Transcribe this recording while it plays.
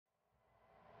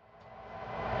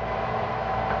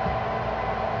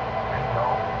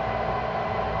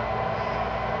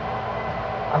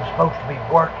I'm supposed to be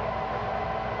working.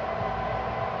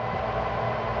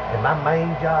 And my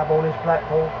main job on this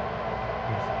platform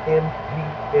is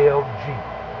MPLG.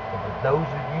 And for those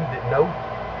of you that know,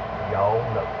 y'all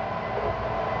know.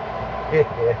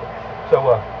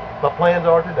 So my plans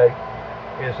are today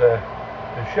is to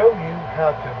show you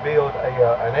how to build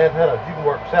an antenna. You can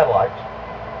work satellites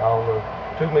on the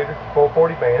 2 meter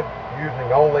 440 band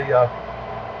using only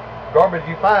garbage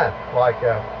you find, like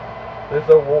this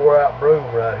old wore out broom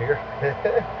right here.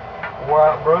 Wore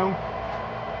out broom,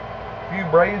 a few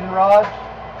brazing rods.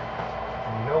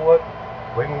 You know what?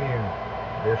 We can use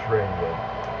this radio.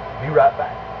 Be right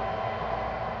back.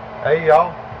 Hey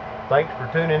y'all, thanks for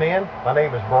tuning in. My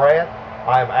name is Brad.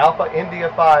 I am Alpha India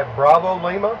 5 Bravo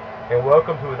Lima, and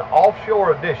welcome to an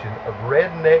offshore edition of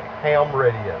Redneck Ham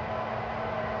Radio.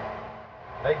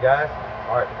 Hey guys,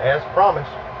 alright, as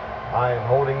promised, I am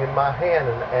holding in my hand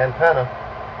an antenna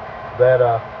that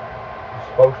is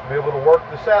supposed to be able to work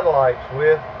the satellites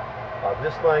with.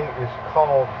 This thing is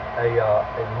called a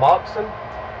Moxon.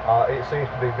 It seems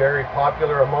to be very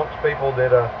popular amongst people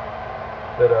that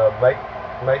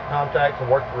make contacts and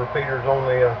work the repeaters on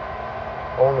the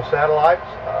satellites.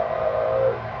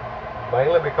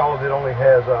 Mainly because it only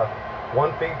has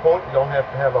one feed point. You don't have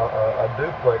to have a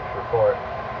duplexer for it.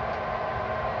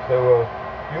 So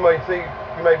you may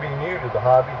be new to the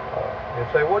hobby and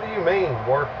say, what do you mean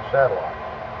work the satellite?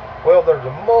 Well, there's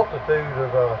a multitude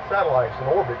of satellites in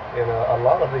orbit, and a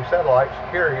lot of these satellites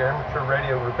carry amateur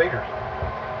radio repeaters.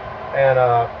 And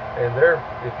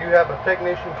if you have a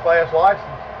technician class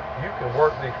license, you can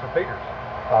work these repeaters.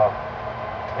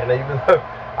 And even though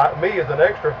me as an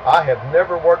extra, I have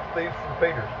never worked these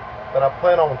repeaters, but I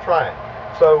plan on trying.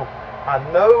 So I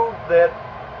know that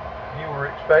you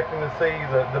were expecting to see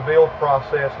the build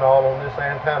process and all on this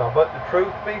antenna, but the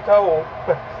truth be told,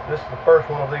 this is the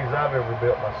first one of these I've ever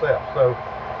built myself. So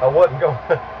I wasn't going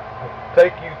to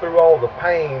take you through all the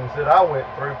pains that I went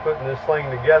through putting this thing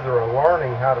together and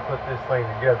learning how to put this thing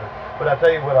together. But I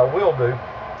tell you what I will do.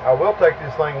 I will take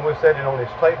this thing and we'll set it on this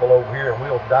table over here and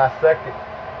we'll dissect it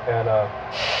and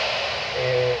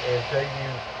tell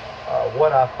you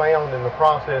what I found in the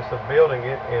process of building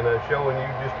it, and showing you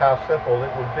just how simple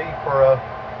it would be for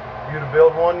you to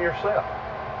build one yourself.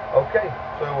 Okay,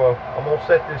 so I'm going to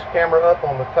set this camera up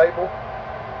on the table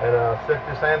and set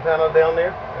this antenna down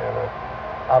there, and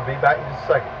I'll be back in just a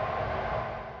second.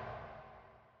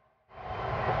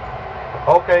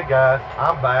 Okay guys,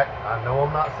 I'm back. I know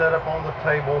I'm not set up on the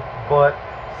table, but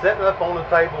setting up on the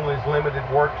table in this limited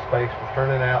workspace was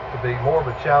turning out to be more of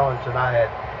a challenge than I had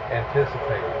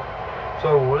anticipated.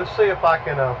 So let's see if I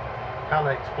can kind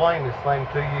of explain this thing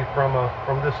to you from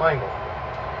this angle.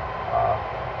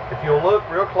 If you'll look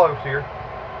real close here,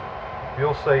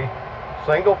 you'll see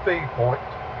single feed point.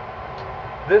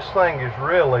 This thing is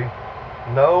really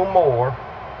no more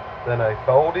than a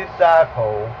folded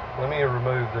dipole. Let me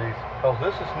remove these, because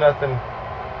this is nothing.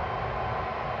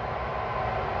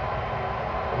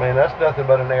 I mean, that's nothing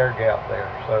but an air gap there.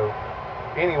 So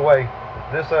anyway,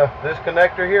 this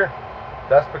connector here,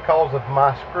 that's because of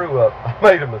my screw up. I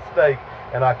made a mistake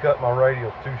and I cut my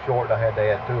radials too short. I had to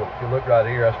add to them. If you look right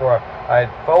here, that's where I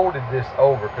had folded this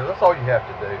over, because that's all you have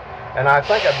to do. And I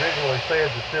think I originally said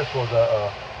that this was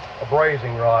a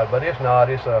brazing rod, but it's not.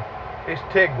 It's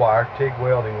TIG wire, TIG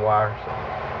welding wire.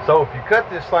 So if you cut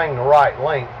this thing the right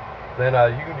length, then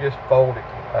you can just fold it,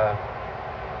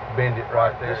 bend it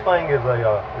right there. This thing is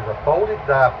a folded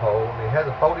dipole. It has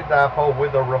a folded dipole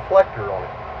with a reflector on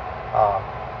it.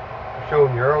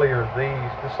 Showing you earlier,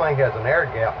 this thing has an air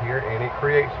gap here, and it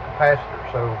creates a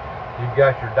capacitor. So you've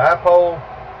got your dipole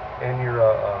and your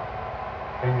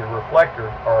reflector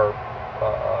are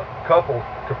coupled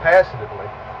capacitively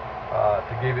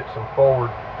to give it some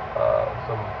forward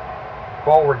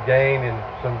gain and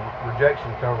some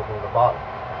rejection coming from the bottom.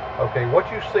 Okay, what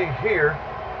you see here,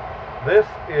 this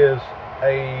is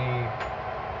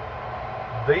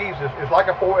it's like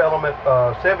a 4-element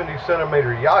 70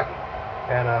 centimeter Yagi.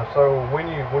 And so when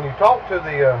you talk to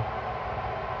the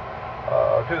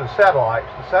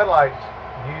satellites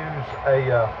use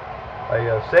a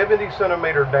 70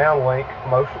 centimeter downlink,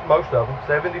 most of them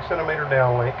 70 centimeter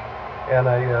downlink, and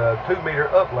a 2 meter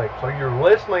uplink. So you're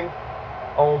listening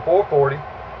on 440.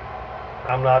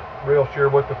 I'm not real sure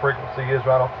what the frequency is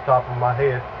right off the top of my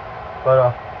head,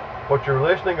 but you're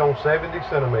listening on 70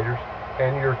 centimeters,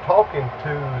 and you're talking to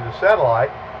the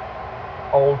satellite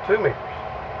on 2 meters.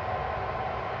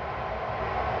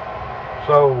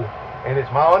 So, and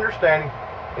it's my understanding,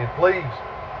 and please,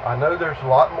 I know there's a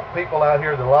lot more people out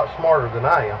here that are a lot smarter than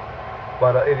I am,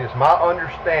 but it is my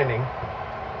understanding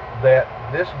that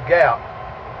this gap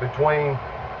between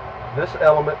this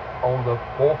element on the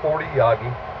 440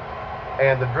 Yagi,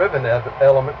 and the driven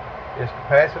element is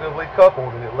capacitively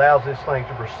coupled, and it allows this thing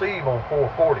to receive on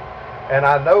 440. And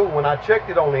I know when I checked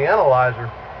it on the analyzer,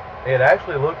 it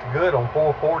actually looked good on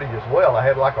 440 as well. I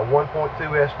had like a 1.2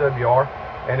 SWR,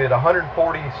 and at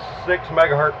 146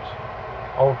 megahertz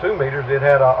on 2 meters, it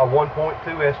had a 1.2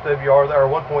 SWR there, or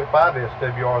 1.5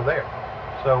 SWR there.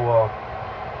 So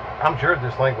I'm sure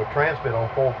this thing would transmit on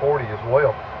 440 as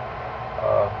well.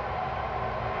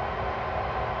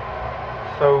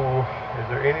 So is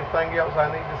there anything else I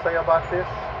need to say about this?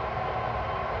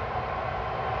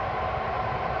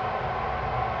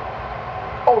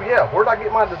 Oh yeah, where'd I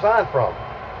get my design from?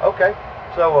 Okay,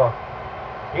 so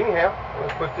anyhow,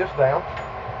 let's put this down.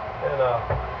 And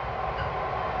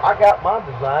I got my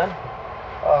design.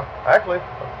 Actually,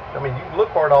 I mean, you can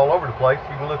look for it all over the place.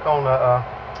 You can look on,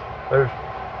 there's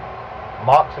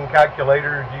Moxon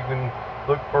calculators. You can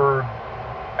look for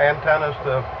antennas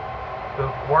to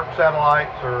work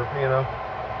satellites, or, you know,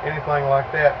 anything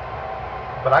like that.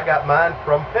 But I got mine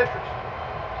from Pinterest.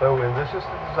 So, and this is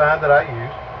the design that I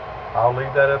used. I'll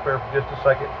leave that up there for just a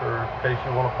second in case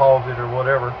you want to pause it or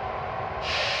whatever.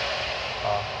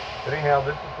 But anyhow,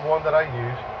 this is the one that I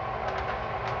used,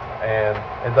 and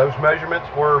those measurements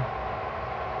were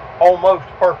almost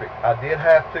perfect. I did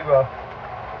have to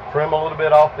trim a little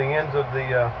bit off the ends of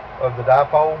the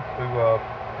dipole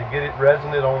to get it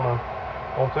resonant on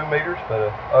 2 meters,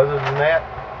 but other than that,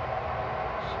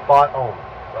 spot on.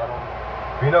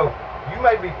 You know, you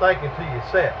may be thinking to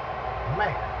yourself,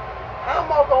 man, how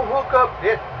am I gonna hook up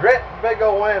this great big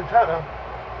old antenna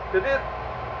to this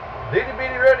itty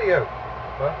bitty radio?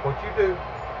 Well, what you do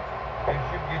is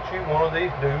you get you one of these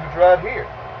dudes right here.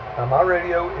 Now my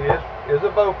radio is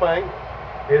a Bofang.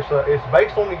 It's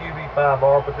based on the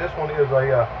UV5R, but this one is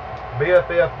a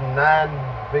BFF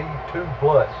 9V2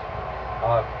 Plus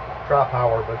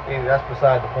tri-power. But anyway, that's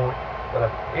beside the point. But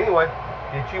anyway,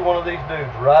 get you one of these dudes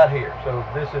right here. So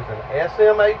this is an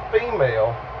SM8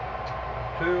 female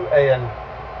to an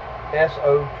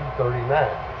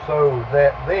SO239. So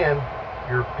that then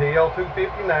your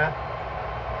PL259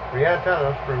 the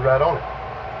antenna screw right on it.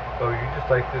 So you just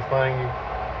take this thing, you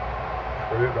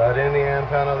screw it right in the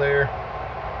antenna there.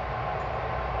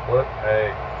 Look,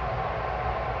 hey,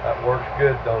 that works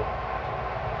good, don't it?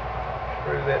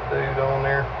 Screw that dude on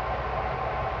there.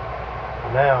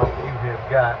 Now you have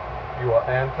got your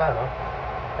antenna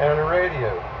and a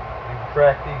radio. You can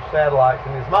track these satellites,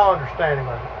 and it's my understanding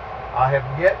of it, I have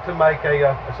yet to make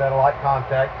a satellite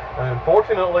contact, and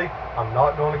unfortunately I'm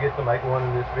not going to get to make one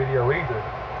in this video either.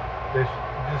 There's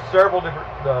just several different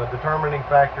determining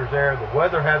factors there. The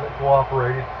weather hasn't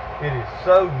cooperated. It is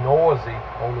so noisy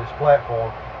on this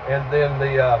platform, and then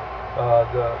the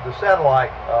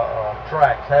satellite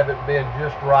tracks haven't been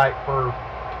just right for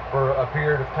a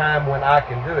period of time when I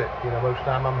can do it. You know, most of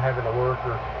the time I'm having to work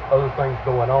or other things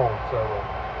going on. So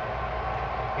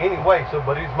anyway,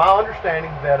 but it's my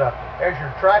understanding that as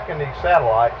you're tracking these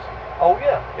satellites, oh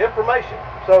yeah, information.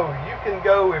 So you can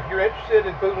go, if you're interested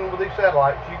in fooling with these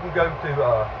satellites, you can go to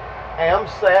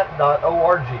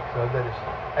amsat.org. So that is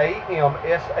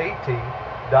amsat.org.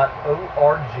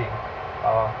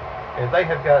 And they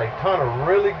have got a ton of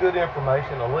really good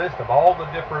information, a list of all the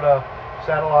different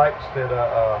satellites that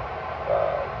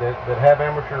have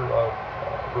amateur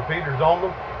repeaters on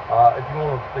them. If you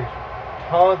want these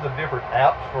tons of different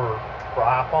apps for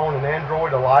iPhone and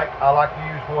Android alike, I like to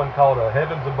use one called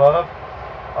Heavens Above.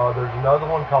 There's another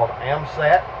one called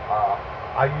AMSAT.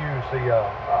 I use the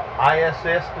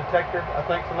ISS detector, I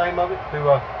think is the name of it,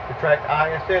 to track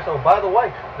ISS. Oh, by the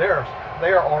way, there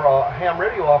are ham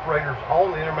radio operators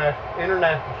on the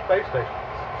International Space Station.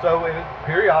 So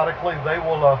periodically they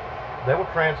will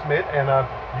transmit, and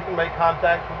you can make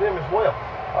contact with them as well.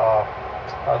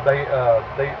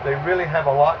 They really have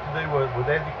a lot to do with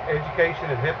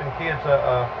education and helping kids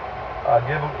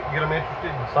get them interested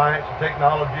in science and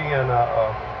technology, and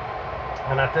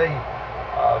I tell you,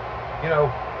 you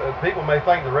know, people may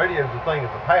think the radio is a thing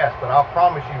of the past, but I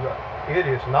promise you, it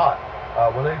is not.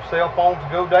 When these cell phones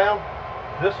go down,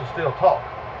 this is still talk.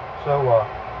 So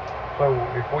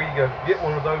if we get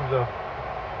one of those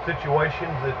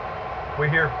situations that we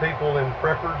hear people in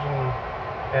preppers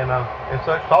and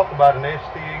such talk about an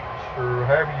STH or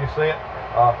however you say it,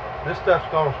 this stuff's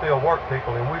going to still work,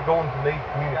 people, and we're going to need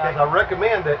communication. I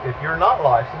recommend that if you're not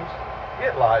licensed,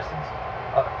 get licensed.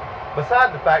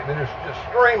 Besides the fact that it's just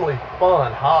extremely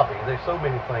fun hobby, there's so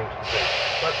many things to do.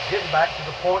 But getting back to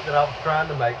the point that I was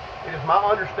trying to make, it is my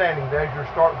understanding that as you're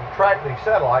starting to track these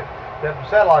satellites, that the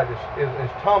satellite is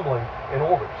tumbling in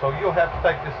orbit. So you'll have to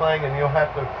take this thing and you'll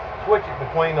have to switch it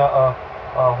between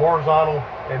horizontal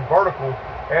and vertical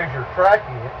as you're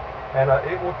tracking it, and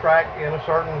it will track in a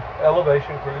certain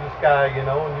elevation through the sky, you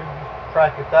know, and you just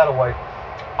track it that way.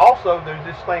 Also, there's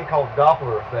this thing called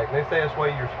Doppler effect, and they say that's the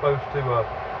way you're supposed to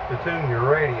tune your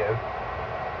radio.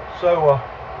 So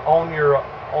on your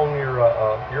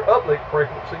uplink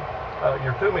frequency,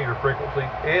 your 2 meter frequency,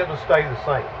 it'll stay the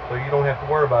same, so you don't have to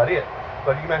worry about it.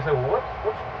 But you may say, well,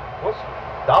 what's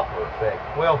Doppler effect?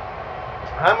 Well,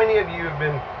 how many of you have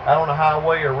been out on a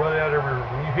highway or run out over,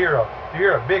 and you hear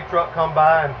a big truck come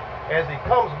by, and as he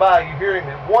comes by, you hear him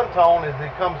at one tone. As he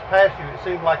comes past you, it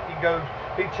seems like he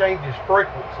changes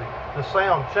frequency. The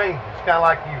sound changes. It's kind of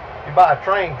like you buy a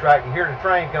train track, you hear the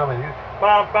train coming.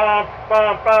 Bum, bum,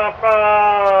 bum, bum,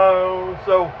 bum.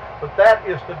 So, but that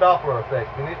is the Doppler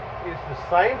effect, and it's the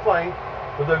same thing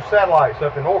with those satellites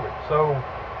up in orbit. So,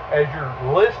 as you're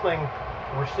listening,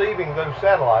 receiving those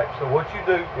satellites, so what you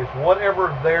do is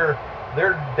whatever their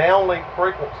downlink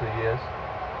frequency is,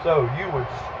 so you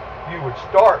would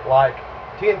start like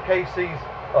 10 kcs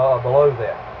below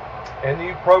that, and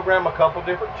you program a couple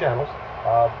different channels,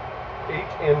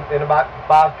 each in about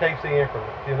 5 kc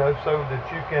increments, you know, so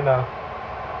that you can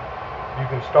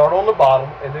start on the bottom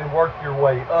and then work your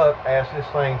way up as this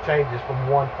thing changes from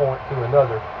one point to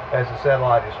another as the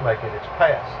satellite is making its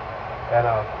pass. And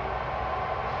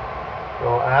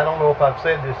well, I don't know if I've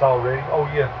said this already. Oh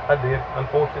yeah, I did.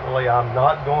 Unfortunately, I'm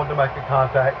not going to make a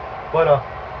contact, but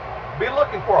be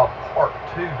looking for a part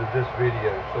 2 to this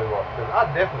video. So I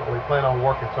definitely plan on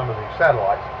working some of these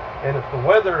satellites, and if the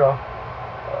weather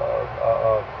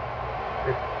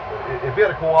if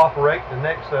it'll cooperate the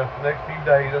next few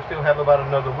days, I still have about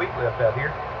another week left out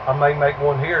here. I may make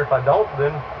one here. If I don't,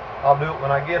 then I'll do it when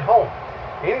I get home.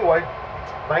 Anyway,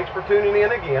 thanks for tuning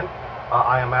in again.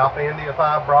 I am Alpha India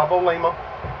 5 Bravo Lima.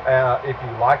 If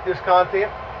you like this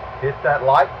content, hit that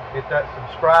like, hit that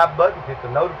subscribe button, hit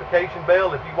the notification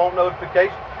bell if you want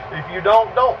notifications. If you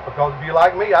don't, because if you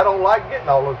like me, I don't like getting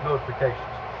all those notifications.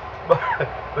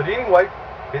 But anyway,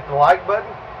 hit the like button,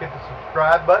 hit the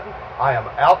subscribe button. I am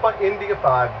Alpha India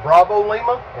 5 Bravo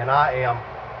Lima, and I am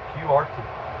QRT.